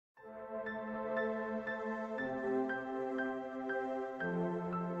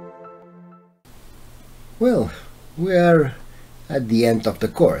Well, we are at the end of the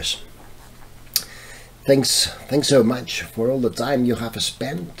course. Thanks so much for all the time you have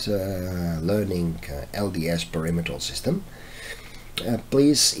spent learning LDSperimetral system.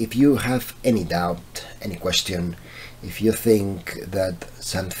 Please, if you have any doubt, any question, if you think that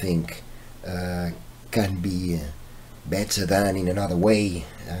something can be better done in another way,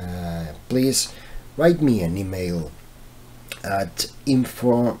 please write me an email at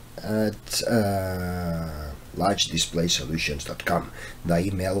info@largedisplaysolutions.com, the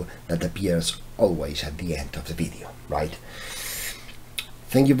email that appears always at the end of the video, right?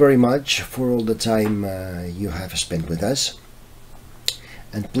 Thank you very much for all the time you have spent with us,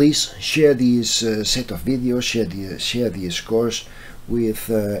 and please share this set of videos, share this course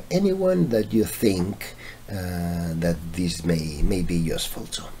with anyone that you think that this may be useful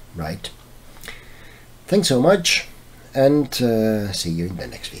to, right? Thanks so much, and see you in the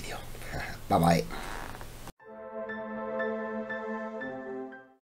next video. Bye bye.